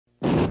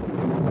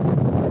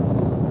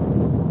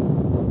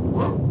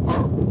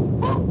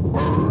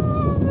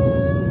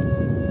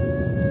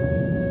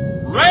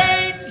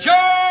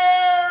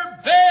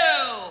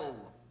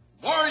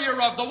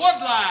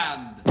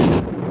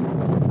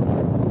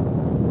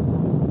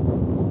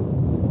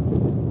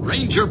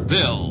Ranger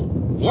Bill,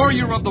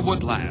 warrior of the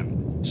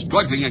woodland,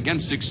 struggling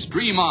against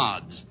extreme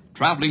odds,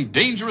 traveling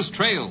dangerous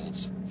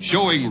trails,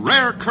 showing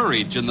rare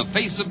courage in the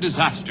face of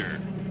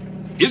disaster.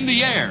 In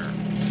the air.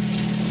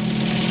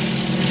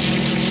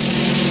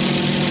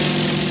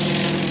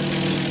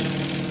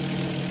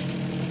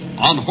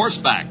 On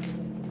horseback.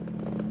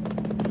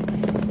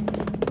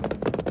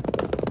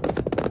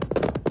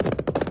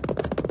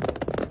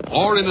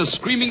 Or in a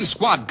screaming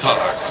squad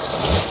car.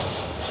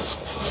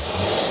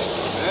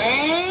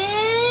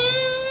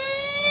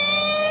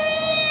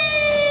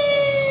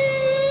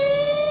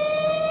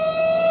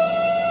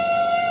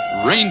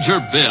 Ranger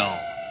Bill,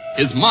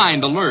 his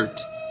mind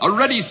alert, a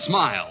ready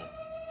smile,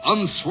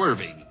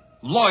 unswerving,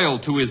 loyal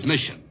to his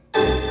mission.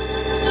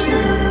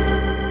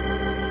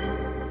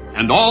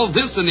 And all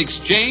this in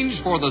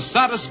exchange for the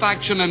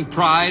satisfaction and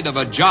pride of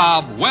a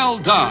job well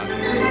done.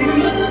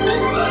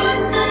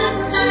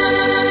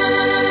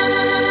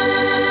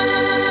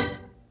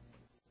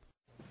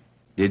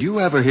 Did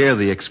you ever hear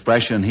the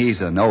expression,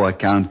 he's a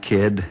no-account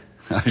kid?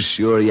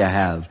 Sure you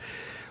have.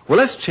 Well,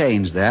 let's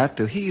change that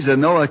to he's a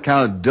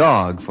no-account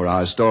dog for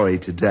our story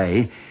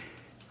today.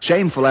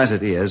 Shameful as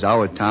it is,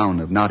 our town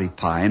of Knotty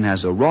Pine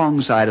has a wrong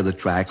side of the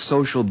track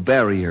social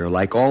barrier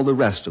like all the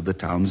rest of the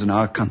towns in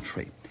our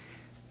country.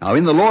 Now,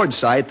 in the Lord's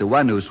sight, the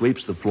one who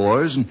sweeps the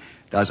floors and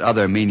does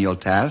other menial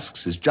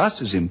tasks is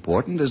just as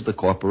important as the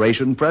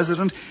corporation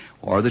president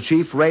or the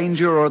chief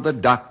ranger or the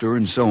doctor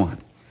and so on.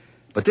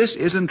 But this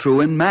isn't true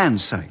in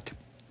man's sight.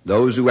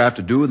 Those who have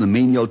to do the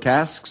menial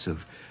tasks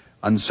of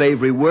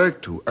unsavory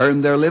work to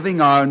earn their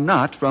living are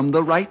not from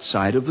the right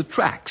side of the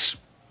tracks.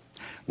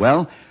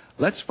 Well,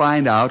 let's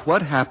find out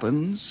what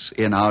happens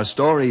in our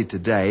story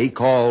today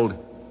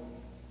called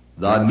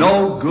The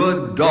No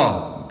Good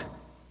Dog.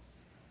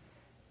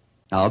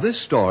 Now, this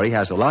story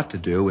has a lot to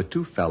do with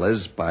two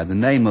fellas by the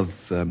name of,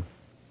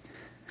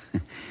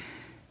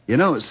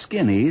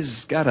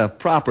 Skinny's got a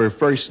proper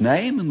first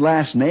name and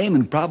last name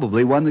and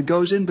probably one that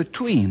goes in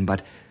between,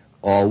 but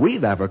all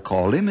we've ever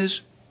called him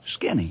is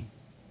Skinny.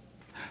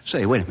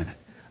 Say, wait a minute.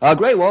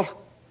 Grey Wolf.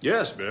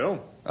 Yes,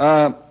 Bill?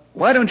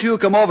 Why don't you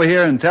come over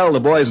here and tell the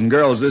boys and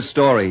girls this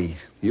story?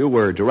 You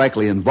were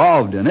directly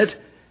involved in it.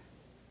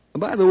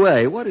 By the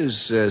way, what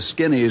is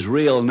Skinny's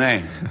real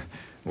name?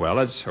 Well,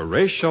 it's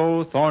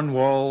Horatio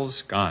Thornwall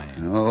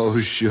Skine. Oh,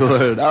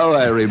 sure. Now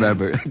I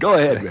remember. Go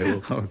ahead,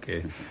 Bill.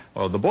 Okay.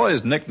 Well, the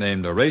boys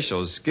nicknamed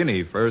Horatio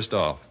Skinny first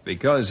off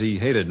because he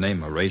hated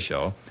name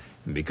Horatio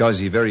and because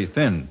he very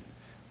thin.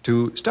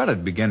 To start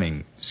at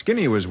beginning,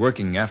 Skinny was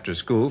working after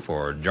school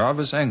for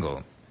Jarvis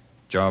Engel.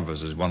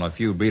 Jarvis is one of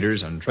few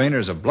breeders and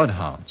trainers of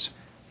bloodhounds.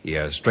 He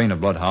has strain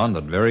of bloodhound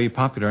that very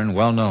popular and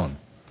well known.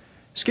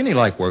 Skinny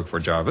liked work for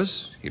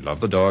Jarvis. He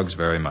loved the dogs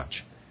very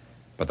much.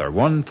 But there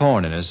one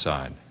thorn in his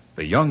side,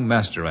 the young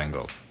Master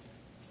Engel.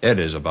 Ed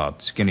is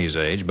about Skinny's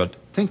age, but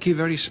think he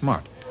very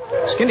smart.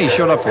 Skinny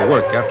showed up for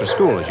work after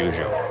school as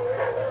usual.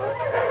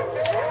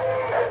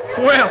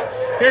 Well,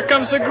 here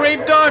comes the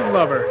great dog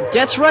lover.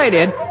 That's right,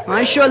 Ed.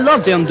 I sure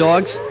love them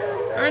dogs.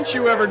 Aren't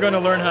you ever going to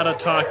learn how to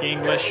talk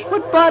English?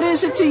 What butt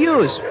is it to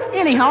use?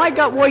 Anyhow, I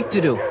got work to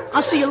do.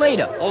 I'll see you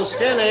later. Oh,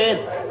 Skinny.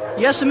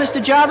 Yes, sir,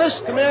 Mr. Jarvis?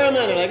 Come here a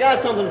minute. I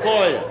got something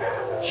for you.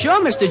 Sure,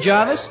 Mr.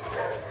 Jarvis.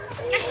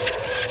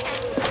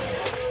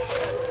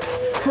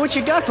 What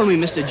you got for me,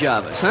 Mr.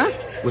 Jarvis, huh?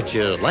 Would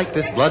you like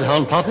this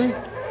bloodhound puppy?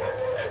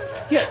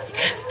 Yeah.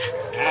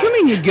 You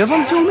mean you give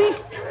him to me?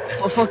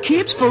 For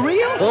keeps, for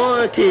real?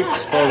 For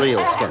keeps, for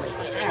real, Skinny.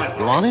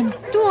 You want him?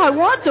 Do I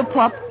want the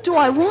pup? Do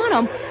I want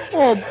him?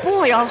 Oh,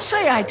 boy, I'll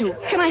say I do.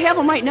 Can I have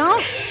him right now?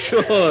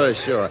 Sure.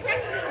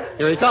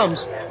 Here he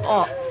comes.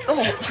 Oh,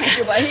 thank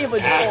you, my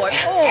heavens, boy.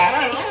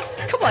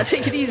 Oh, come on,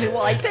 take it easy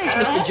while I thanks,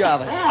 Mr.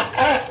 Jarvis.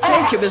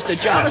 Thank you, Mr.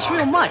 Jarvis,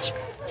 real much.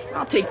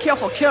 I'll take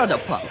careful care of the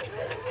pup.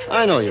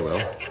 I know you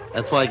will.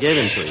 That's why I gave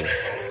him to you.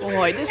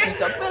 Boy, this is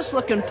the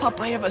best-looking pup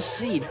I ever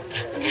seen.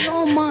 He's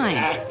all mine.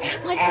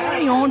 My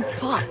very own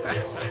pup.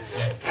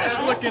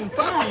 Best-looking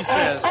pup, he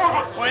says.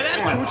 Why,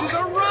 that pooch is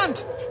a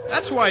runt.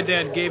 That's why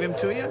Dad gave him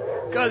to you.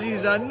 Because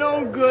he's a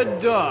no-good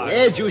dog.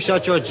 Ed, you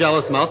shut your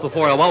jealous mouth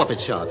before I wallop it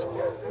shut.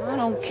 I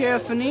don't care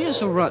if he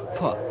is a runt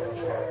pup.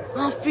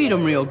 I'll feed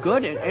him real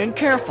good and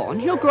careful,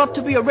 and he'll grow up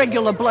to be a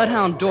regular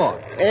bloodhound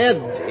dog. Ed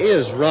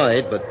is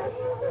right, but...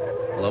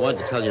 Well, I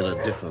wanted to tell you in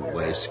a different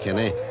way,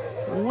 Skinny.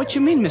 What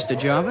you mean, Mr.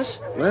 Jarvis?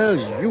 Well,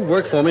 you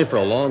worked for me for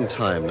a long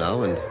time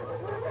now, and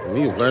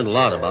you've learned a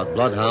lot about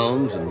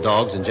bloodhounds and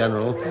dogs in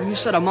general. You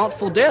said a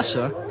mouthful there,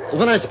 sir.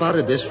 When I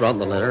spotted this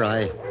runt in the litter,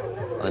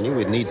 I knew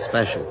we'd need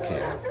special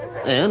care.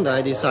 And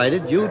I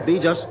decided you'd be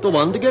just the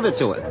one to give it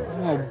to it.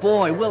 Oh,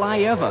 boy, will I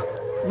ever.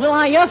 Will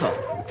I ever?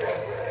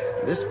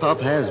 This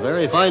pup has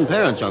very fine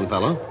parents, young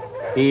fellow.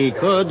 He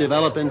could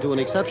develop into an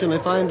exceptionally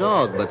fine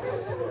dog, but,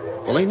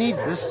 well, he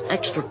needs this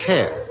extra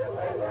care.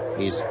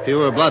 He's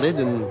pure-blooded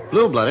and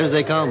blue-blooded as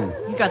they come.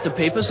 You got the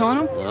papers on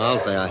him? I'll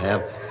say I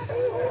have.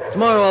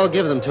 Tomorrow I'll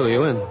give them to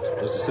you, and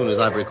just as soon as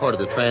I've recorded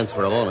the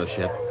transfer of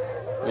ownership,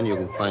 then you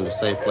can find a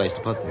safe place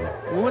to put them.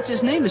 Well, what's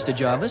his name, Mr.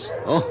 Jarvis?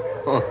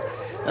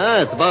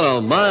 It's about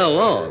a mile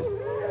long.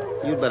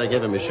 You'd better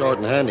give him a short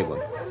and handy one.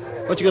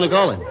 What you gonna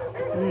call him?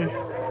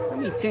 Let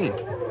me think.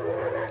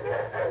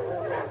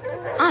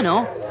 I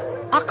know.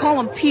 I'll call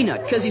him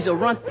Peanut, because he's a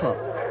runt pup.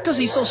 Because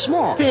he's so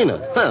small.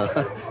 Peanut.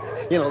 Huh.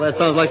 You know, that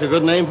sounds like a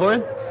good name for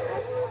him.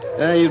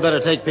 You'd better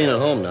take Peanut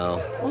home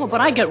now. Oh, but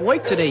I got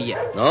work today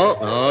yet.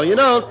 No, you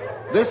don't.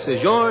 This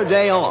is your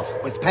day off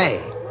with pay.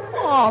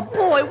 Oh,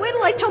 boy, wait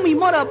till I tell me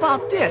mother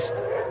about this.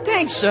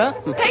 Thanks, sir.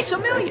 Thanks a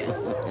million.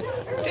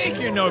 Take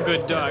your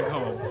no-good dog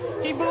home.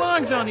 He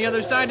belongs on the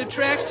other side of the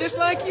tracks just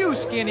like you,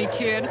 Skinny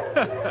kid.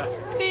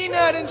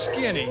 Peanut and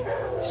Skinny.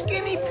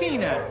 Skinny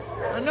Peanut.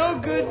 A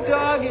no-good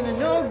dog and a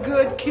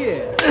no-good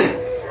kid.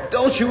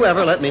 Don't you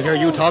ever let me hear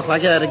you talk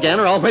like that again,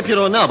 or I'll whip you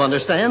to a nub,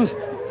 understand?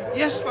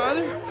 Yes,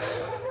 Father?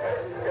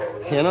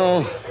 You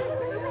know,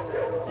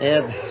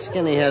 Ed,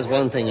 Skinny has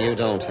one thing you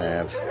don't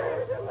have.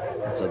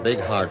 That's a big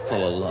heart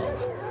full of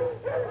love.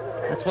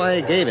 That's why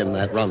I gave him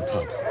that runt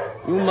pup.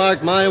 You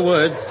mark my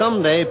words,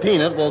 someday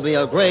Peanut will be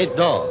a great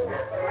dog.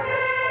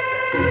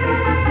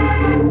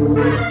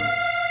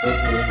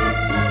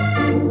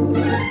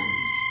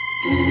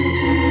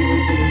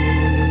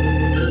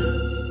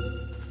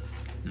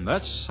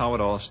 That's how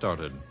it all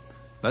started.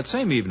 That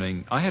same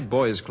evening, I had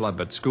boys'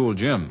 club at school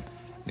gym.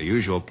 The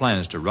usual plan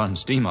is to run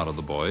steam out of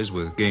the boys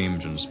with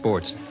games and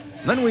sports.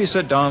 Then we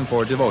sit down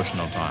for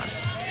devotional time.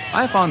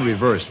 I found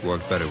reverse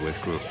worked better with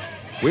group.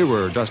 We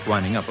were just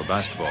winding up a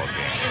basketball game.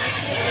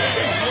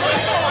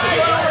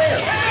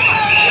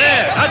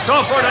 Yeah, that's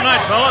all for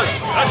tonight, fellas.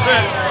 That's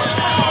it.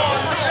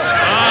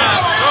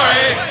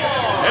 Sorry.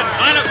 It's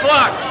 9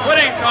 o'clock.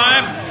 Quitting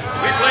time.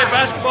 We play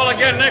basketball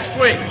again next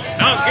week.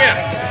 Now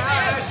get.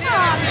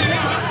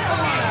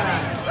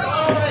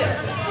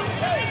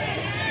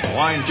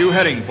 Why aren't you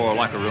heading for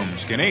locker room,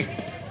 Skinny?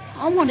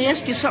 I want to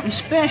ask you something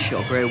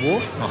special, Grey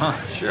Wolf.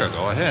 Sure,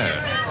 go ahead.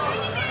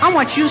 I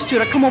want you two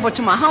to come over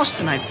to my house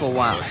tonight for a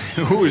while.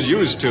 Who's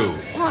used to?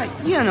 Why,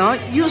 you know,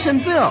 yous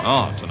and Bill.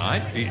 Oh,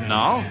 tonight? Eating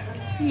now?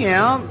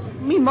 Yeah,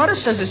 me mother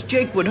says it's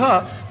Jake with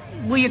her.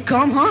 Will you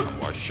come, huh?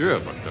 Well, sure,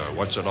 but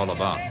what's it all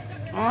about?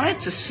 Oh,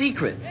 it's a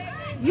secret.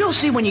 You'll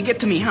see when you get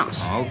to me house.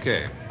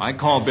 Okay. I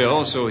call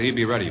Bill so he'll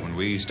be ready when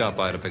we stop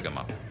by to pick him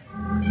up.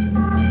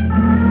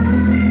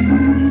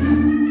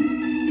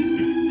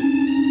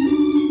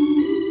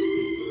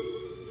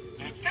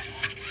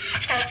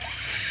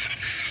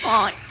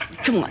 Oh,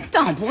 come on,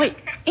 down, boy.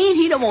 Ain't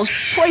he the most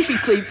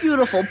perfectly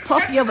beautiful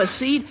pup you ever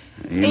seen?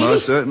 He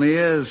most certainly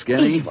is,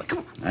 Skinny. Easy, boy, come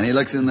on. And he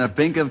looks in the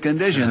pink of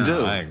condition,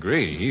 too. I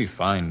agree. He's a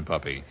fine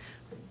puppy.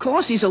 Of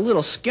course, he's a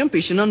little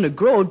skimpish and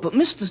undergrowed, but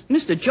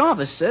Mr.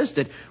 Jarvis says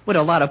that with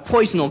a lot of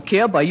personal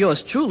care by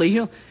yours truly,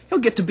 he'll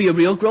get to be a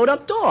real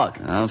grown-up dog.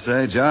 I'll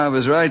say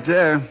Jarvis right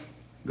there.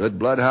 Good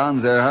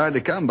bloodhounds are hard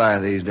to come by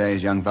these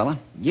days, young fella.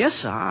 Yes,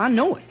 sir, I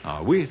know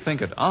it. We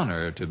think it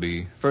honor to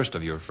be first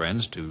of your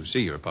friends to see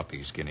your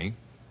puppy, Skinny.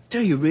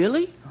 Do you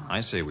really?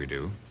 I say we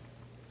do.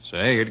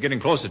 Say, it's getting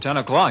close to 10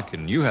 o'clock,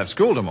 and you have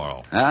school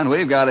tomorrow. And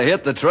we've got to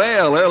hit the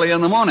trail early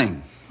in the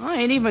morning. I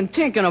ain't even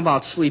thinking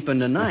about sleeping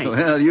tonight.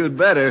 Well, you'd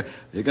better.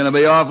 You're going to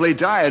be awfully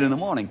tired in the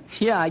morning.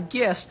 Yeah, I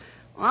guess.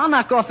 I'll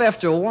knock off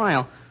after a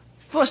while.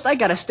 First, I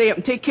gotta stay up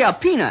and take care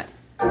of Peanut.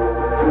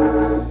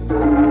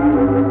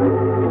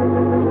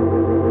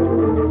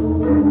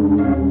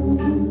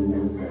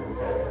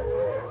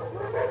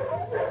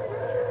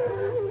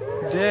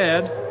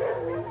 Dad,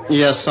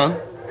 Yes, son?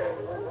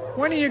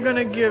 when are you going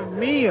to give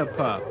me a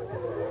pup?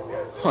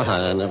 Well,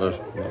 I never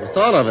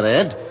thought of it,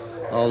 Ed.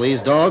 All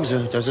these dogs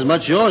are just as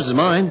much yours as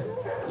mine.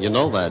 You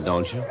know that,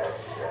 don't you?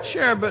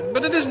 Sure,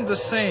 but it isn't the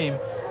same.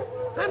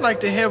 I'd like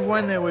to have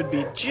one that would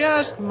be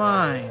just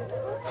mine.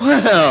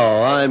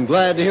 Well, I'm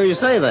glad to hear you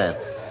say that.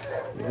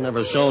 You've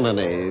never shown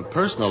any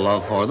personal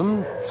love for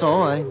them,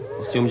 so I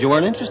assumed you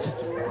weren't interested.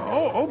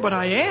 Oh, but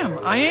I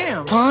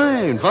am.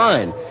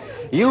 Fine.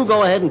 You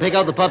go ahead and pick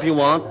out the pup you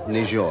want, and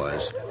he's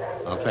yours.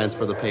 I'll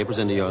transfer the papers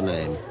into your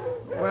name.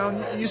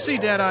 Well, you see,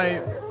 Dad,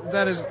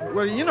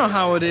 well, you know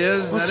how it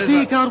is. Well,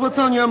 speak out what's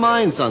on your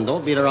mind, son.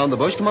 Don't beat around the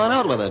bush. Come on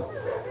out with it.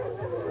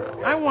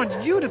 I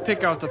want you to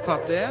pick out the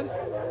pup, Dad.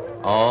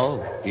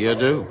 Oh, you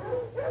do?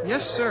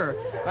 Yes, sir.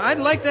 I'd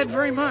like that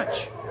very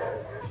much.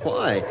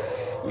 Why?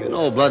 You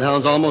know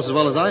bloodhounds almost as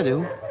well as I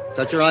do.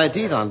 Cut your eye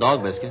teeth on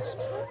dog biscuits.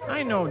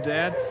 I know,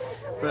 Dad,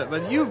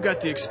 but you've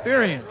got the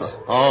experience.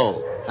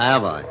 Oh,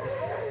 have I?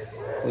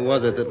 Who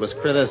was it that was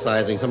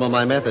criticizing some of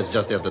my methods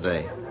just the other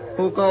day?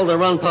 Who called the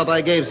run pup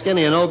I gave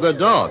Skinny a no-good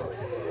dog?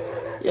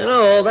 You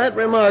know, that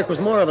remark was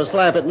more of a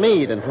slap at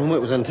me than for whom it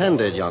was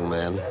intended, young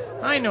man.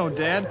 I know,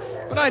 Dad,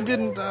 but I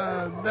didn't,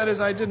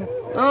 I didn't...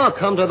 Oh,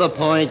 come to the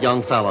point,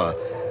 young fella.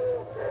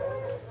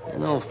 You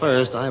know,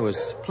 first, I was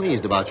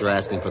pleased about your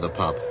asking for the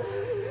pup.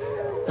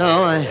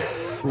 No,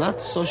 I'm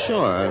not so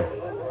sure.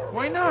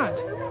 Why not?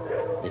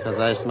 Because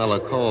I smell a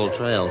cold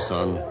trail,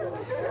 son.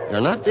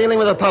 You're not dealing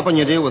with a pup when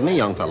you deal with me,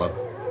 young fella.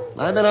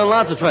 I've been on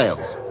lots of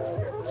trails.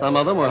 Some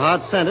of them were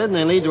hot-scented and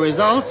they lead to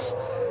results.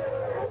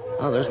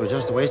 Others were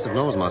just a waste of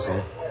nose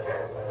muscle.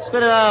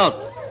 Spit it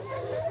out.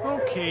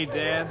 Okay,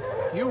 Dad.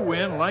 You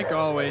win, like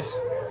always.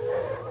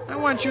 I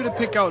want you to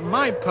pick out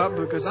my pup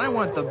because I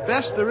want the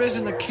best there is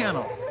in the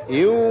kennel.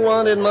 You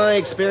wanted my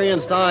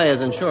experienced eye as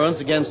insurance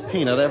against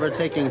Peanut ever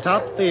taking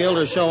top field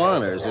or show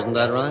honors, isn't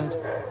that right?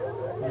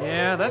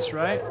 Yeah, that's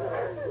right.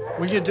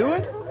 Will you do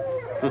it?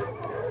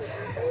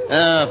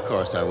 Of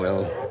course I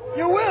will.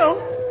 You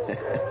will?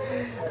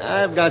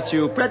 I've got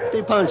you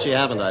pretty punchy,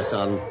 haven't I,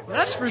 son?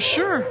 That's for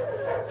sure.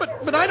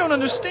 But I don't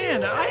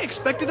understand. I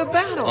expected a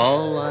battle.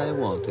 All I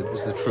wanted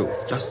was the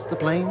truth. Just the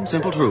plain,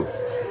 simple truth.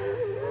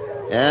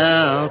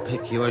 Yeah, I'll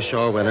pick you a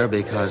sure winner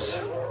because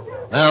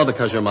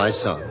you're my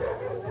son.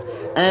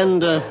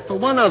 And for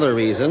one other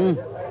reason.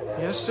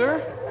 Yes,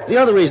 sir? The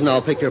other reason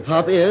I'll pick your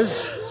pup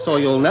is so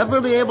you'll never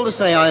be able to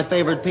say I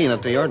favored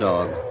Peanut to your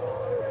dog.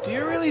 Do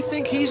you really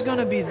think he's going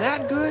to be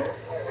that good?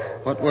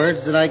 What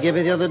words did I give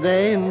you the other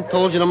day and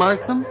told you to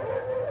mark them?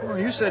 Well,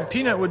 you said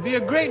Peanut would be a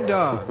great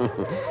dog.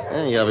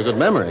 Yeah, you have a good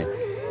memory.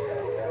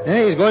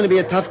 Yeah, he's going to be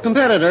a tough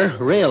competitor.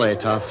 Really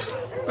tough.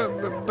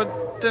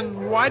 But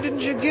then why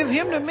didn't you give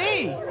him to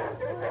me?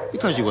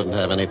 Because you wouldn't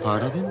have any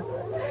part of him.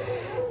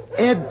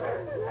 Ed,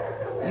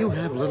 you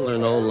have little or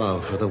no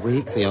love for the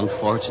weak, the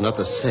unfortunate,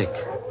 the sick.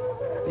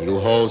 You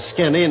hold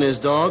Skinny and his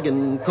dog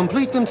in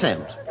complete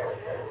contempt.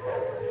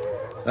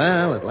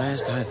 Well, at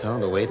last I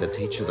found a way to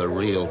teach you the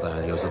real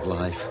values of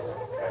life.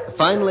 I've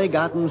finally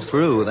gotten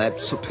through that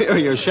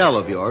superior shell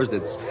of yours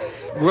that's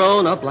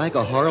grown up like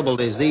a horrible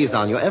disease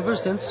on you ever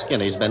since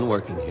Skinny's been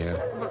working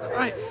here. But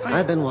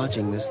I've been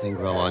watching this thing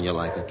grow on you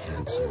like a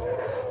cancer.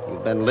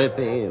 You've been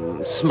lippy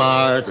and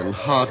smart and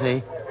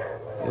haughty.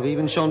 You've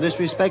even shown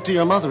disrespect to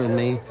your mother and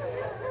me.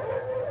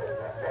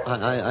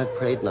 I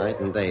prayed night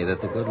and day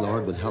that the good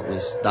Lord would help me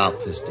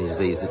stop this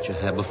disease that you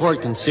have before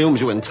it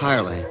consumes you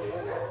entirely.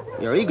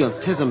 Your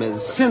egotism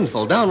is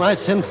sinful, downright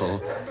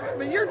sinful.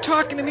 But you're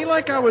talking to me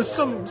like I was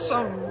some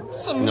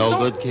No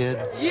good kid?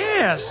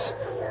 Yes.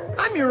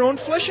 I'm your own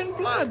flesh and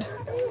blood.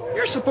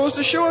 You're supposed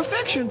to show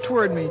affection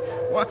toward me.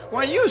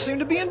 Why, you seem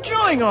to be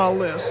enjoying all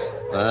this.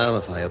 Well,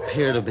 if I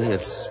appear to be,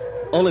 it's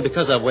only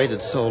because I've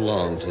waited so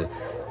long to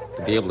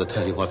be able to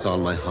tell you what's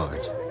on my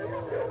heart.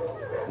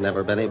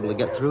 Never been able to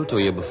get through to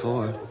you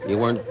before. You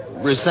weren't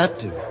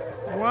receptive.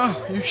 Wow,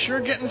 you're sure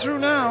getting through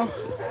now.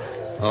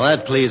 Well,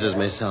 that pleases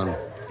me, son.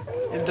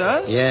 It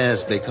does?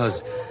 Yes,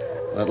 because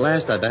at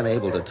last I've been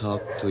able to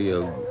talk to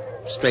you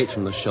straight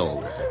from the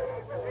shoulder.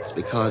 It's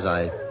because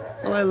I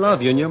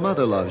love you and your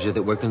mother loves you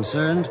that we're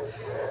concerned.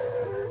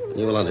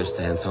 You will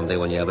understand someday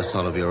when you have a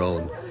son of your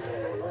own.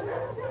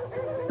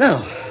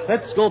 Now,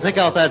 let's go pick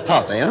out that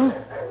pup, eh?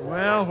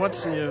 Well,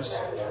 what's the use?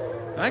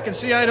 I can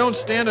see I don't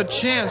stand a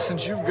chance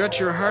since you've got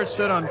your heart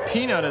set on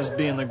Peanut as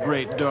being the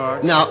great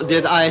dog. Now,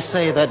 did I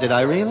say that? Did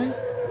I really?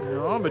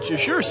 No, but you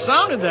sure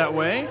sounded that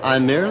way.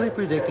 I'm merely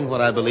predicting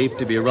what I believe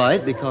to be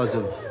right because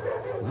of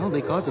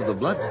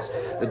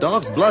the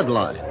dog's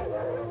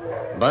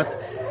bloodline. But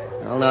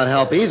I'll not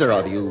help either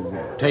of you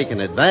taking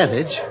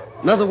advantage.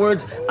 In other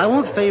words, I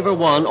won't favor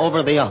one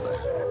over the other.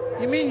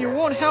 You mean you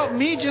won't help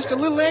me just a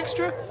little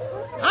extra?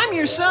 I'm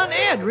your son,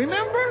 Ed,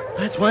 remember?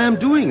 That's why I'm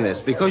doing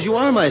this, because you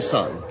are my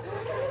son.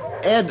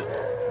 Ed,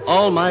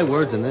 all my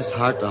words in this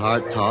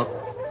heart-to-heart talk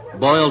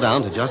boil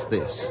down to just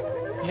this.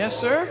 Yes,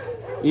 sir?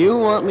 You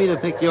want me to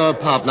pick your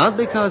pup, not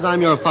because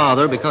I'm your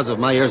father, because of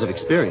my years of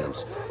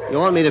experience. You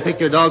want me to pick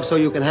your dog so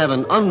you can have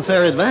an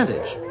unfair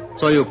advantage,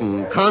 so you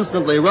can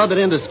constantly rub it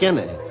into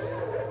Skinny.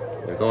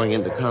 You're going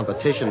into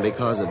competition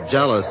because of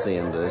jealousy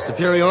and a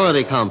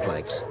superiority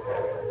complex.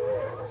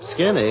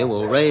 Skinny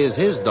will raise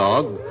his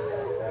dog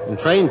and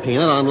train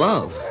Peanut on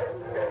love.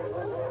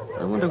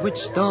 I wonder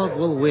which dog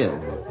will win.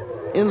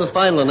 In the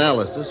final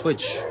analysis,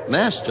 which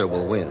master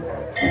will win?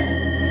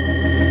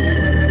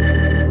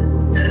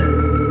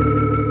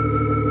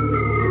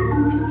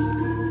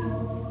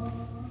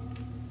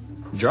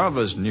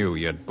 Jarvis knew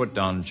he had put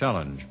down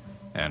challenge,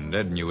 and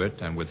Ed knew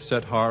it, and with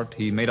set heart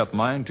he made up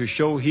mind to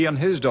show he and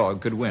his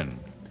dog could win.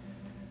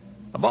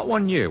 About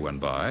 1 year went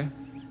by,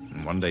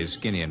 and one day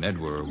Skinny and Ed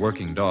were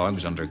working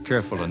dogs under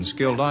careful and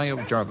skilled eye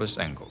of Jarvis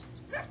Engel.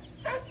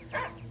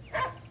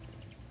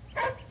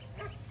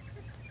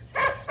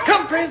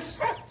 Come, Prince!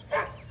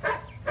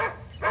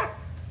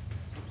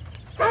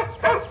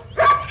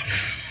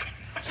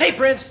 Stay,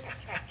 Prince!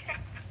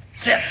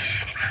 Sit!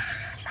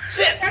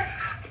 Sit!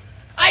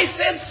 I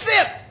said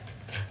sit!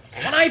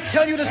 When I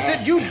tell you to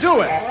sit, you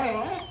do it!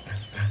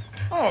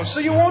 Oh, so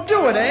you won't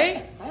do it,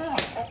 eh?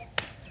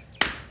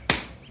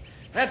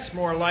 That's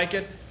more like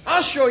it.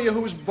 I'll show you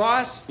who's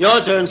boss.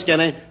 Your turn,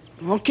 Skinny.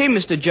 Okay,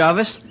 Mr.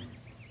 Jarvis.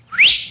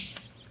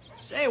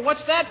 Say,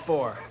 what's that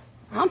for?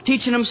 I'm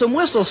teaching him some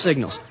whistle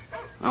signals.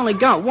 I only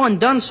got one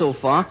done so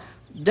far.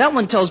 That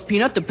one tells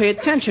Peanut to pay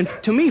attention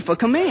to me for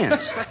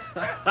commands.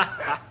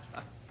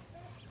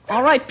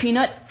 All right,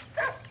 Peanut.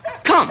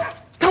 Come,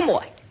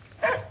 boy.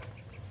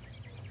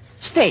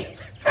 Stay.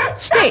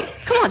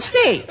 Come on,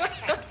 stay.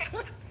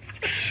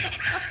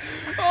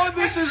 Oh,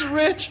 this is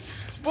rich.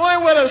 Boy,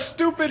 what a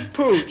stupid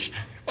pooch.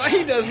 Why,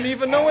 he doesn't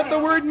even know what the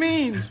word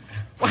means.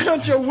 Why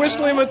don't you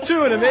whistle him a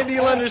tune and maybe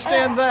he'll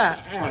understand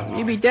that?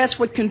 Maybe that's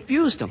what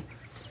confused him.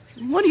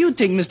 What do you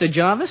think, Mr.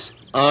 Jarvis?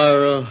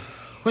 Are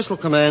whistle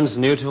commands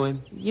new to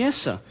him? Yes,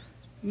 sir.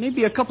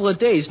 Maybe a couple of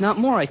days, not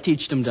more, I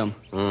teach them.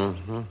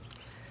 Mm-hmm.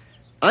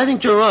 I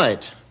think you're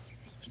right.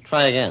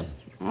 Try again.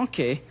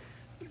 Okay.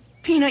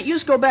 Peanut, you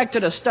just go back to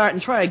the start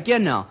and try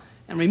again now.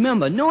 And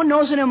remember, no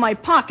nosing in my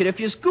pocket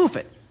if you goof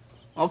it.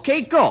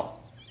 Okay, go.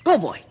 Go,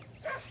 boy.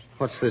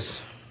 What's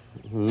this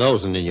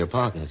nosing in your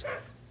pocket?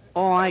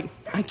 Oh, I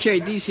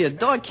carried these here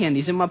dog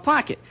candies in my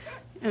pocket.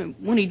 And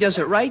when he does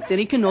it right, then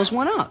he can nose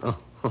one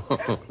up.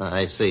 Oh,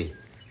 I see.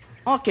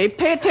 Okay,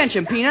 pay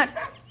attention, Peanut.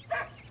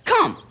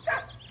 Come.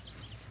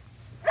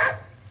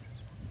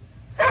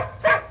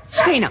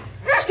 Stay now.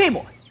 Stay,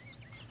 boy.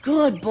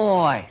 Good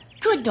boy.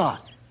 Good dog.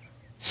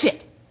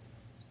 Sit.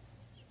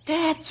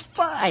 That's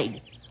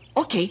fine.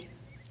 Okay.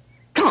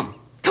 Come.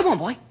 Come on,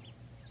 boy.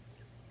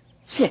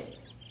 Sit.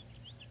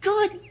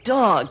 Good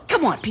dog.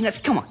 Come on, Peanuts.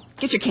 Come on.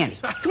 Get your candy.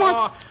 Come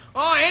on.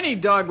 Oh, any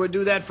dog would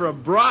do that for a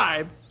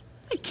bribe.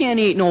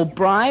 Candy ain't no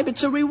bribe.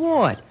 It's a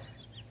reward.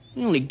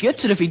 He only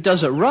gets it if he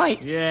does it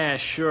right. Yeah,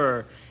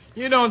 sure.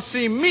 You don't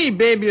see me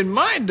babying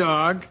my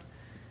dog.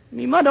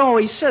 Me mother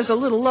always says a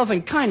little love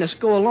and kindness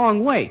go a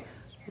long way.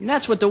 And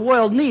that's what the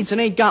world needs and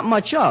ain't got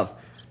much of.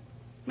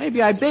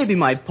 Maybe I baby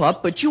my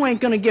pup, but you ain't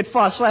gonna get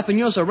far slapping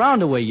yours around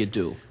the way you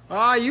do.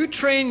 Ah, you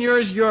train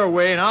yours your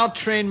way, and I'll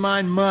train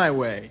mine my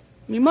way.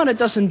 Me mother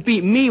doesn't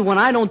beat me when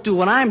I don't do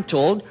what I'm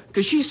told,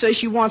 'cause she says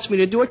she wants me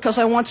to do it 'cause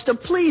I wants to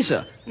please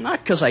her,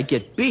 not 'cause I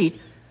get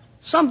beat.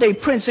 Someday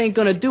Prince ain't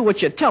gonna do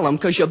what you tell him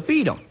 'cause you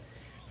beat him.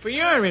 For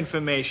your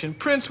information,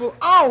 Prince will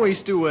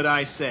always do what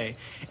I say.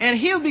 And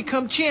he'll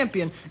become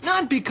champion,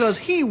 not because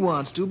he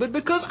wants to, but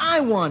because I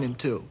want him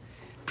to.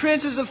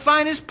 Prince is the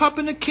finest pup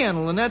in the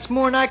kennel, and that's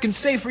more than I can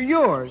say for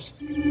yours.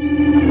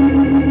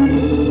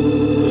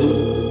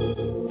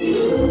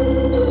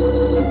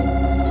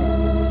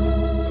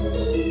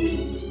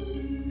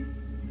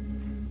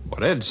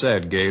 What Ed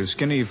said gave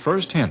Skinny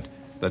first hint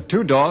that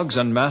two dogs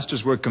and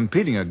masters were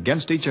competing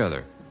against each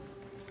other.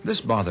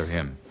 This bothered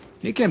him.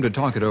 He came to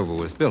talk it over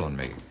with Bill and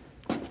me.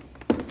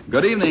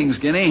 Good evening,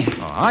 Skinny.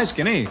 Oh, hi,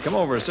 Skinny. Come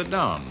over, sit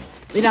down.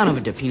 Lay down over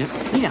there, Peanut.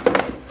 Lay down.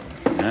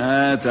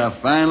 That's a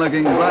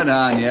fine-looking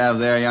bloodhound you have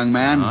there, young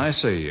man. I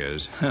say he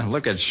is.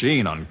 Look at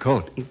sheen on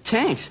coat.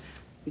 Thanks.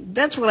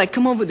 That's what I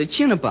come over to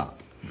chin about.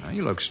 Now,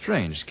 you look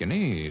strange,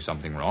 Skinny.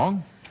 Something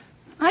wrong?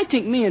 I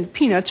think me and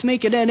Peanuts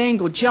make Ed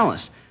Angle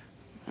jealous.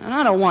 And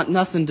I don't want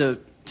nothing to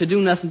do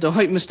nothing to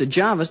hurt Mr.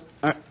 Jarvis.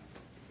 Now,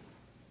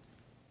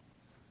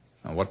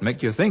 what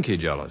make you think he's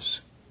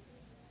jealous?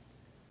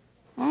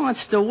 Oh,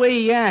 it's the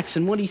way he acts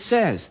and what he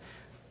says.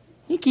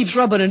 He keeps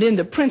rubbing it in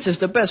that Prince is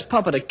the best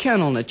pup of the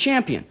kennel and a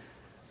champion.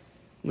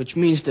 Which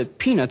means that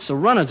Peanut's the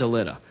run of the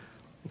litter.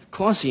 Of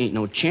course he ain't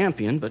no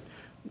champion, but,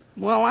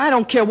 well, I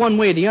don't care one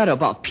way or the other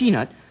about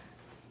Peanut.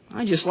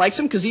 I just likes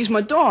him 'cause he's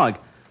my dog.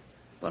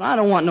 But I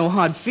don't want no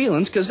hard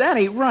feelings 'cause that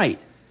ain't right.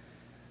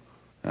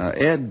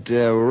 Ed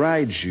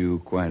rides you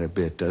quite a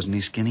bit, doesn't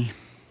he, Skinny?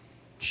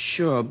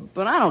 Sure,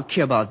 but I don't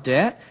care about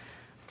that.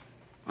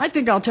 I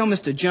think I'll tell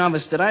Mr.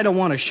 Jarvis that I don't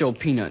want to show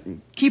Peanut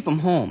and keep him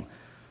home.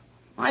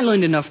 I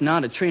learned enough now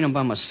to train him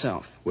by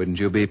myself. Wouldn't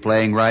you be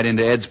playing right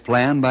into Ed's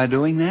plan by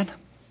doing that?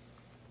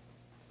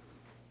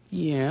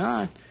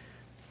 Yeah,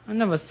 I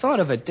never thought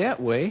of it that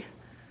way.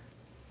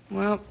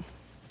 Well,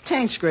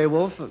 thanks, Grey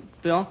Wolf.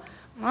 Bill,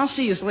 I'll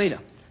see you later.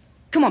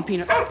 Come on,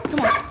 Peanut. Come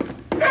on.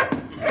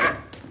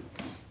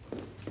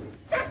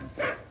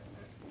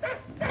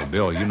 Well,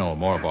 Bill, you know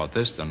more about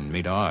this than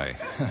meet I.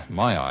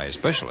 My eye,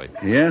 especially.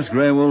 Yes,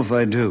 Grey Wolf,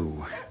 I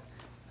do.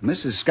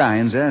 Mrs.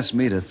 Skynes asked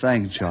me to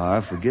thank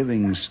Jar for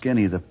giving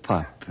Skinny the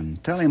pup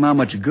and tell him how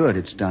much good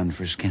it's done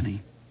for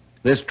Skinny.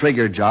 This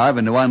triggered Jarv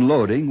into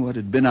unloading what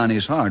had been on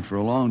his heart for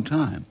a long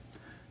time.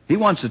 He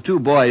wants the two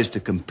boys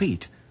to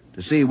compete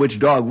to see which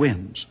dog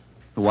wins,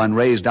 the one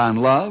raised on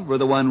love or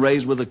the one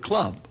raised with a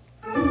club.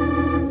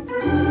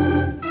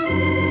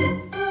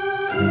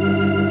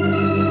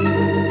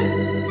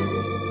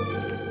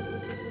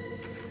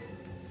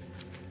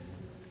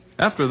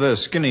 After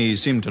this, Skinny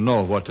seemed to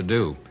know what to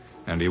do,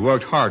 and he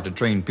worked hard to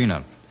train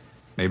Peanut.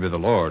 Maybe the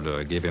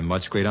Lord gave him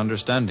much great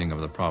understanding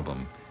of the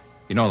problem.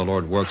 You know the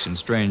Lord works in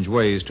strange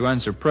ways to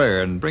answer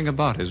prayer and bring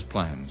about his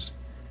plans.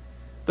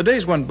 The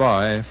days went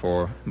by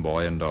for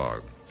boy and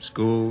dog.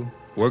 School,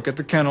 work at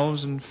the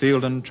kennels, and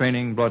field and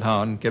training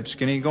bloodhound kept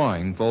Skinny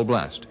going full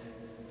blast.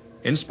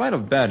 In spite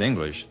of bad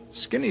English,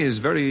 Skinny is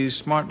a very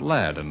smart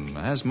lad and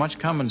has much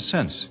common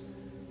sense.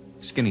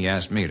 Skinny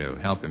asked me to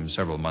help him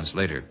several months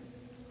later.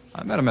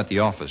 I met him at the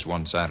office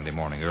one Saturday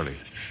morning early.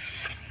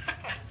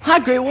 Hi,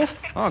 Grey Wolf.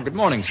 Oh, good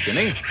morning,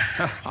 Skinny.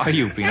 How are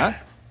you, Peanut?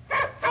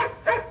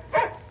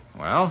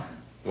 Well,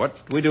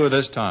 what do we do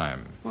this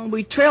time? Well,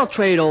 we trail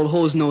trade old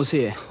Hose Nose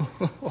here.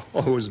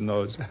 Hose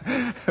Nose.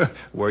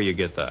 Where you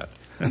get that?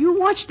 You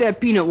watch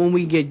that Peanut when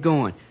we get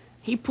going.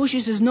 He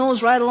pushes his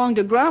nose right along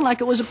the ground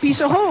like it was a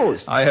piece of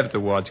hose. I have to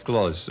watch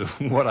close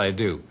what I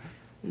do.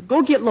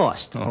 Go get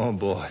lost. Oh,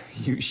 boy,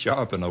 you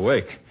sharp and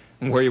awake.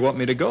 Where you want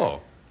me to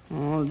go?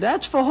 Oh,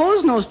 that's for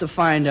Hose Nose to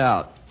find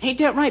out. Ain't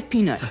that right,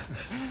 Peanut?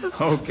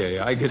 Okay,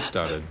 I get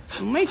started.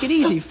 Make it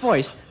easy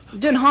first,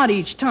 then hard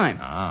each time.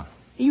 Ah.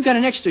 You got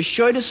an extra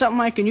shirt or something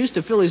I can use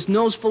to fill his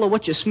nose full of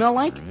what you smell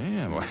like?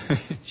 Yeah, well,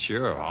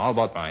 sure. How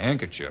about my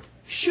handkerchief?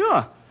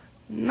 Sure.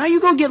 Now you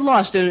go get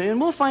lost,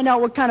 and we'll find out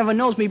what kind of a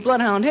nose me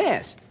bloodhound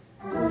has.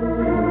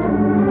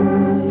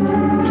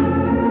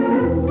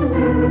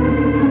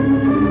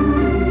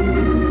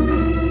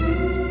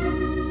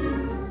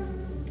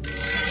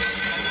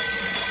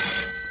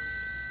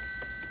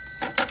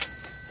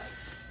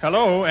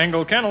 Hello,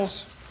 Engel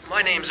Kennels.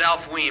 My name's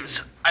Alf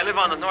Weems. I live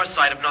on the north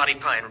side of Knotty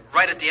Pine,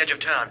 right at the edge of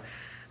town.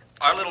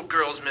 Our little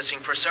girl's missing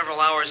for several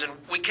hours, and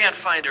we can't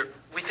find her.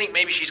 We think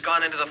maybe she's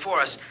gone into the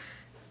forest.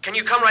 Can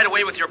you come right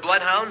away with your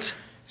bloodhounds?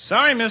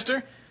 Sorry,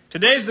 mister.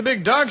 Today's the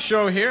big dog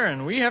show here,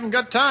 and we haven't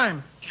got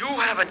time. You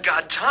haven't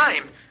got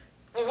time?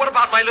 Well, what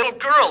about my little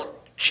girl?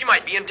 She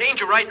might be in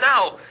danger right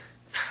now.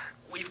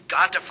 We've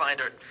got to find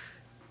her.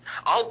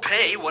 I'll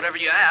pay whatever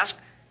you ask.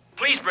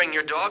 Please bring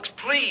your dogs,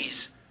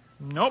 please.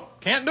 Nope,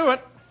 can't do it.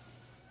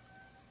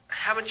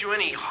 Haven't you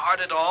any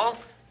heart at all?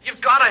 You've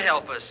got to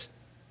help us.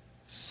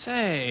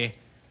 Say,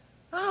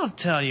 I'll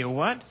tell you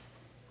what.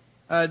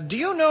 Do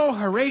you know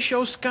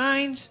Horatio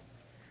Skynes?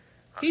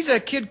 He's a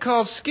kid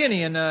called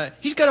Skinny, and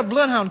he's got a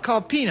bloodhound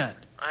called Peanut.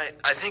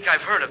 I think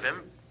I've heard of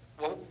him.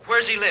 Well,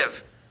 where's he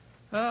live?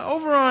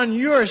 Over on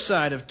your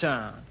side of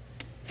town.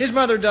 His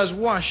mother does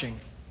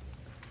washing.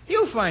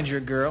 You'll find your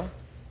girl.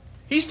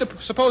 He's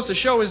supposed to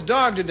show his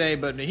dog today,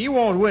 but he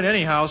won't win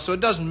anyhow, so it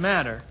doesn't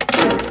matter.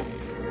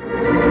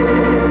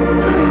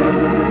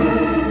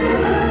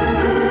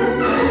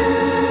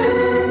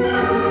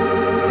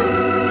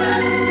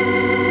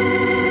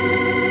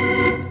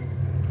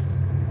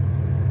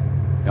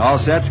 You all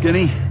set,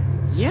 Skinny?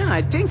 Yeah,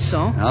 I think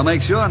so. I'll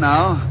make sure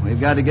now.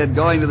 We've got to get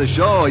going to the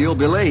show or you'll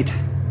be late.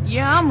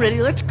 Yeah, I'm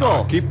ready. Let's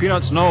go. Keep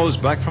Peanut's nose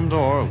back from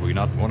door. We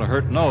not want to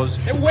hurt nose.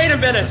 Hey, wait a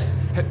minute.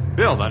 Hey,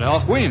 Bill, that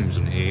Alf Weems,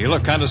 and he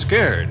looked kind of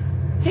scared.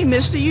 Hey,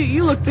 mister,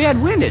 you look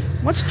bad-winded.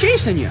 What's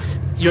chasing you?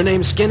 Your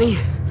name's Skinny?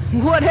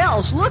 What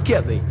else? Look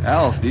at me.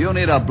 Alf, do you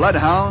need a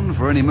bloodhound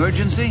for an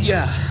emergency?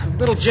 Yeah,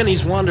 little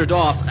Jenny's wandered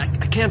off. I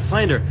can't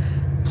find her.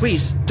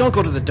 Please, don't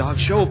go to the dog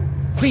show.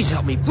 Please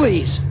help me,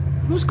 please.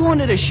 Who's going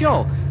to the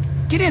show?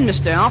 Get in,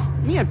 Mr. Alf.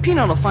 Me and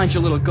Peanut will find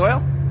your little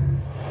girl.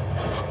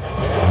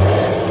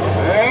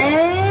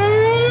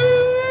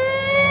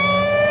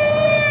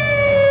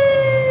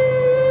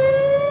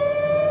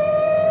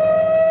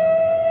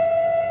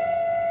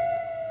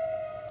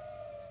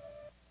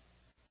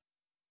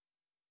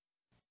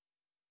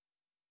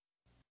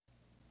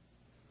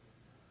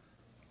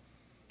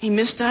 Hey,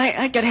 mister,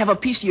 I gotta have a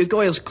piece of your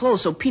girl's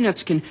clothes so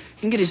Peanuts can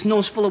get his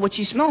nose full of what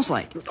she smells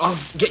like. I'll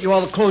get you all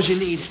the clothes you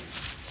need.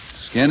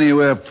 Skinny,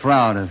 we're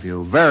proud of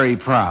you. Very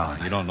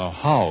proud. You don't know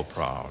how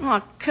proud.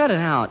 Oh, cut it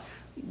out.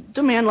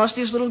 The man lost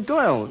his little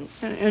girl.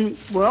 And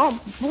well,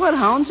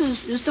 bloodhounds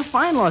is to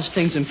find lost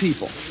things in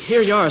people.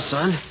 Here you are,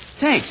 son.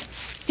 Thanks.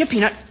 Here,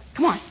 Peanut.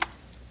 Come on.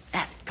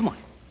 Come on.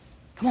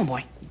 Come on,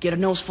 boy. Get a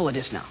nose full of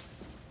this now.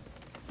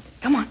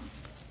 Come on.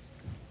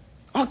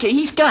 Okay,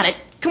 he's got it.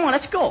 Come on,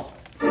 let's go.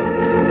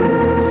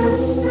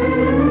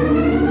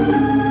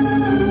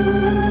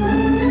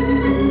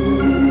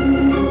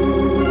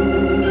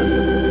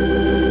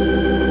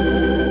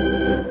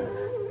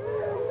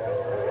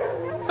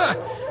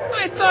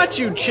 I thought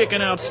you'd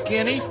chicken out,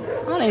 Skinny.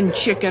 I didn't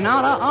chicken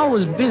out. I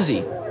was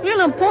busy.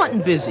 Real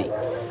important busy.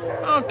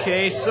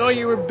 Okay, so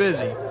you were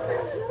busy.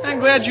 I'm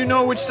glad you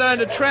know which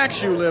side of the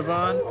tracks you live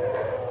on.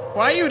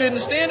 Why, you didn't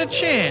stand a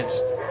chance.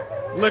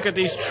 Look at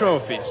these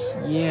trophies.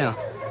 Yeah.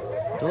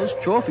 Those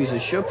trophies are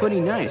sure pretty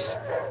nice.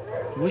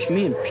 Wish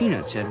me and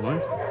Peanuts had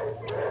one.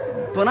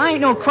 But I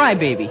ain't no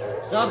crybaby.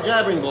 Stop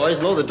jabbering, boys.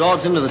 Load the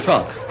dogs into the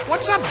truck.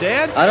 What's up,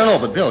 Dad? I don't know,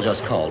 but Bill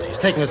just called. He's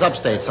taking us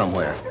upstate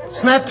somewhere.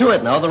 Snap to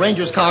it now. The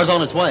Ranger's car's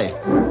on its way.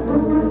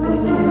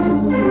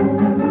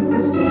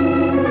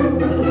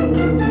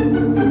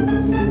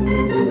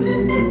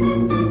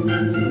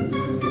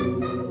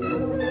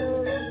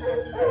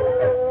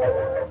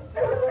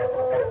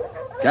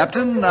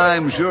 Captain,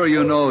 I'm sure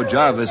you know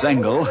Jarvis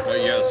Engel.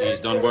 Yes, he's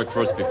done work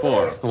for us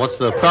before. What's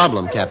the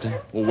problem, Captain?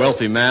 A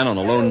wealthy man on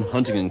a lone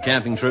hunting and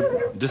camping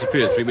trip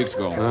disappeared 3 weeks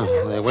ago.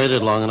 They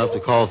waited long enough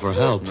to call for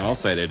help. I'll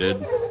say they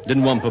did.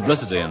 Didn't want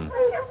publicity and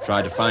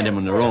tried to find him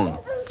on their own.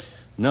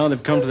 Now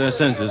they've come to their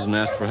senses and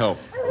asked for help.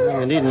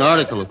 We need an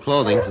article of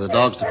clothing for the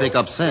dogs to pick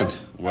up scent.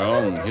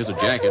 Well, here's a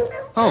jacket.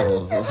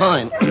 Oh, well,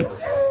 fine.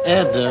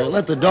 Ed,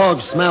 let the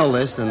dogs smell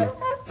this, and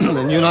you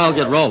and I'll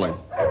get rolling.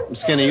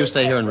 Skinny, you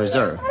stay here in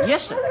reserve.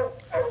 Yes, sir.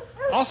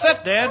 All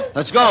set, Dad.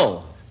 Let's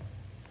go.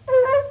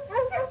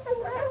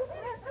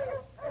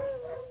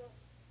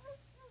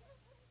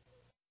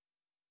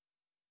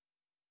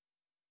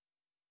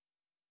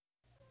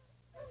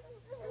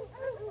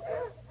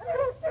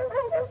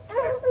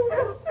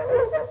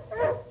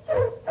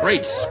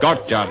 Great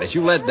Scott, Jarvis.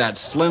 You let that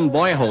slim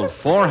boy hold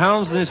 4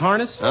 hounds in his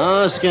harness?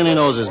 Skinny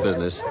knows his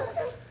business.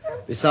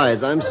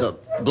 Besides, I'm so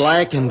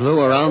black and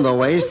blue around the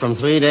waist from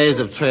 3 days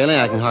of trailing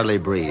I can hardly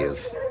breathe.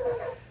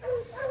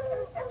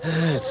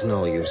 It's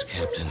no use,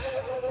 Captain.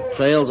 The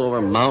trail's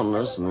over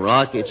mountainous and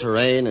rocky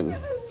terrain, and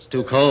it's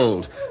too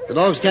cold. The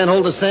dogs can't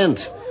hold a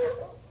scent.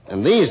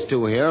 And these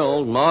two here,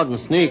 Old Maud and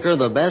Sneaker,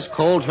 the best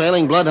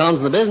cold-trailing bloodhounds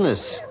in the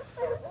business.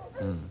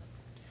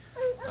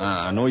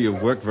 I know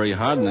you've worked very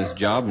hard in this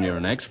job and you're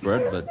an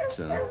expert, but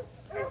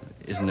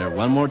isn't there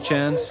one more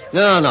chance?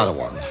 No, not a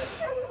one.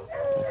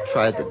 I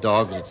tried the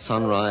dogs at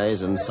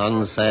sunrise and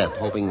sunset,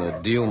 hoping the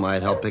dew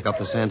might help pick up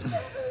the scent.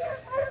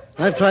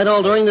 I've tried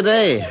all during the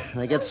day.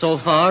 I get so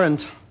far,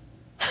 and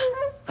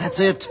that's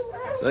it.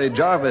 Say,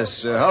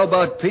 Jarvis, how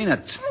about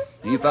Peanut?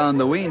 He found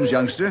the Weems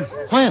youngster.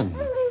 When?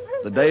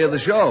 The day of the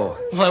show.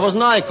 Why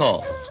wasn't I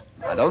called?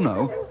 I don't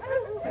know.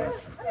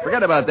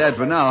 Forget about that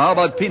for now. How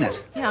about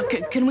Peanut? Yeah,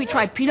 can we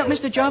try Peanut,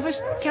 Mr.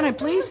 Jarvis? Can I,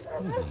 please?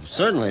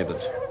 Certainly,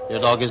 but your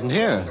dog isn't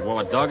here. Well,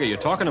 what dog are you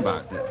talking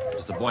about?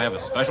 Does the boy have a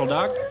special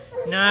dog?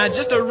 Nah,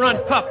 just a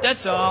runt pup,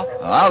 that's all.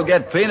 I'll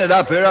get Peanut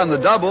up here on the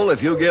double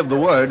if you give the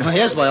word.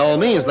 Yes, by all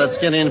means. Let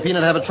Skinny and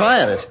Peanut have a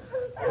try at it.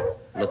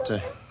 But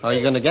how are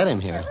you going to get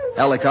him here?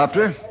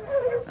 Helicopter.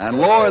 And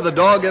lower the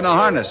dog in a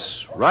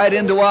harness right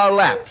into our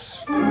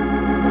laps.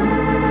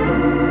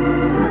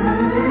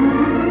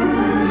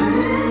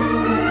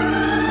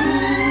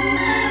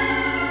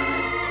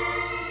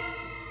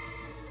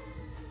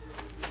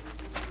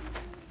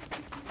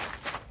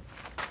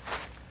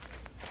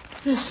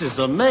 This is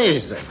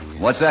amazing.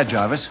 What's that,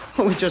 Jarvis?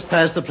 We just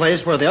passed the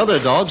place where the other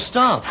dogs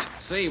stopped.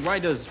 Say, why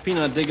does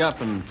Peanut dig up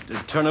and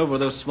turn over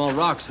those small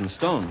rocks and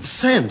stones?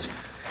 Scent.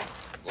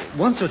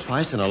 Once or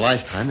twice in a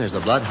lifetime, there's a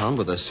bloodhound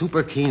with a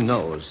super keen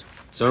nose.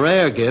 It's a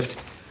rare gift.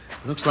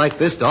 Looks like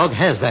this dog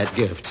has that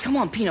gift. Come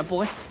on, Peanut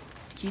boy.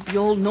 Keep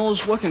your old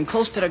nose working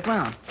close to the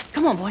ground.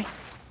 Come on, boy.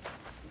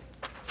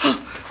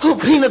 Oh,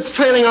 Peanut's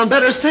trailing on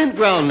better scent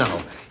ground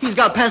now. He's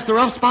got past the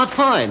rough spot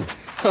fine.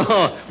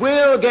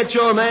 We'll get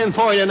your man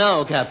for you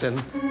now, Captain.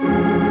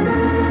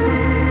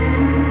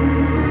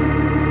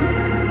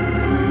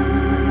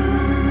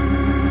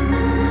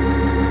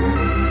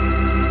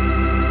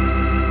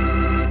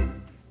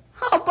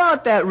 How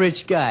about that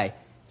rich guy?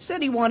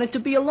 Said he wanted to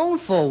be alone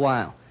for a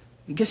while.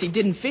 I guess he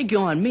didn't figure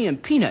on me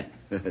and Peanut.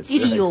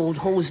 Idiot old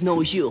hose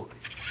knows you.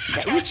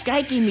 That rich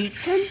guy gave me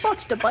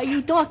 $10 to buy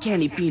you dog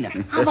candy, Peanut.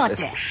 How about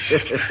that?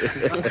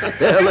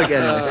 Look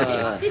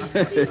at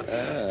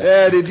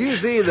him. Did you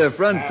see the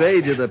front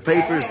page of the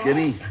paper,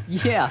 Skinny?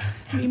 Yeah.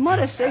 Me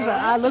mother says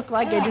I look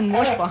like I didn't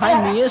wash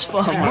behind me ears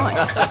for a month.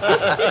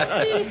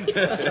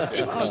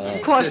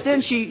 Of course, then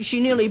she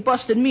nearly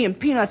busted me and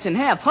Peanuts in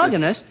half,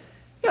 hugging us.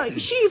 Yeah,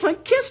 she even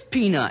kissed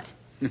Peanut.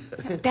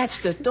 That's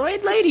the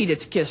third lady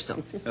that's kissed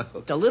him.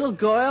 The little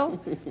girl,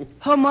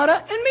 her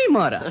mother, and me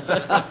mother.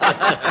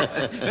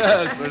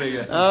 That's pretty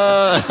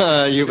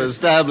good. You've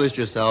established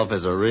yourself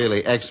as a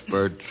really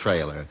expert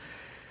trailer.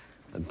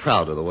 I'm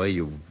proud of the way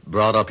you've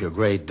brought up your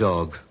great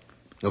dog.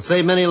 He'll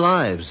save many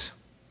lives.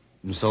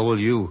 And so will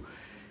you.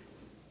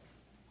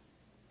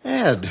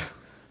 Ed,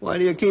 why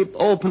do you keep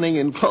opening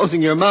and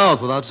closing your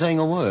mouth without saying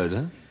a word,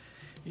 huh?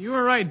 You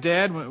were right,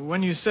 Dad,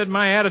 when you said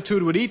my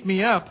attitude would eat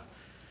me up.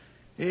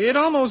 It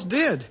almost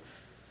did.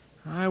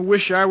 I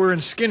wish I were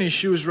in Skinny's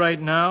shoes right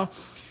now.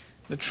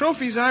 The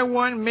trophies I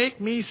won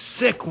make me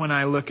sick when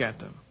I look at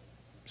them.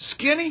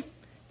 Skinny,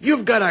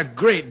 you've got a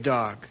great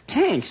dog.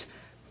 Thanks.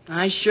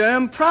 I sure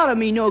am proud of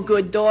me, no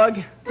good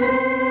dog.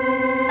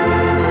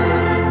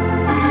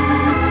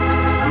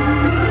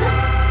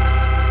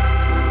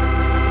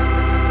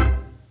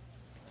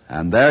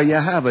 And there you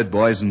have it,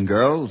 boys and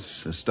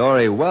girls. A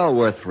story well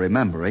worth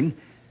remembering,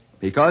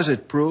 because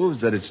it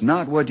proves that it's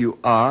not what you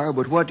are,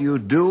 but what you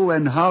do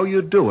and how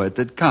you do it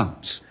that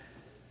counts.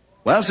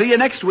 Well, see you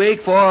next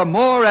week for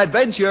more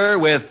adventure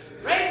with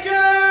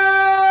Ranger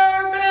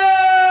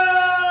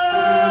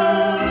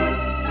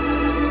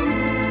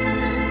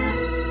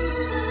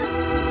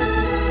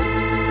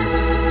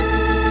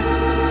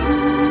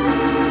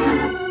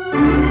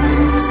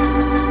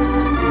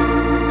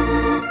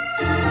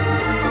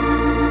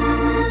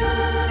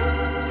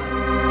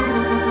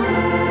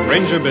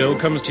Ranger Bill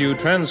comes to you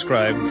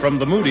transcribed from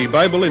the Moody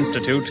Bible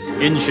Institute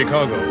in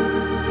Chicago.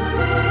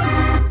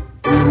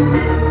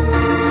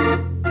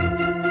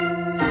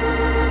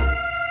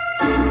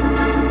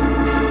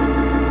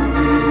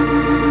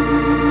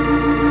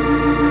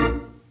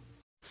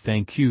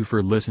 Thank you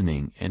for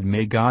listening and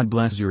may God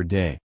bless your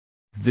day.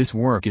 This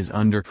work is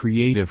under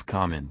Creative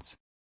Commons.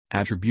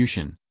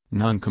 Attribution,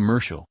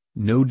 non-commercial,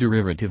 no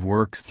derivative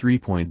works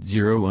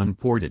 3.0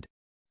 unported.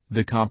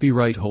 The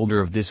copyright holder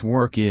of this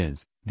work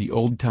is the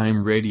Old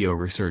Time Radio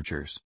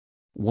Researchers.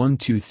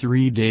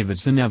 123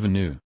 Davidson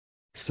Avenue,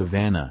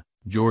 Savannah,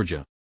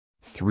 Georgia.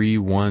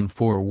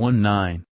 31419.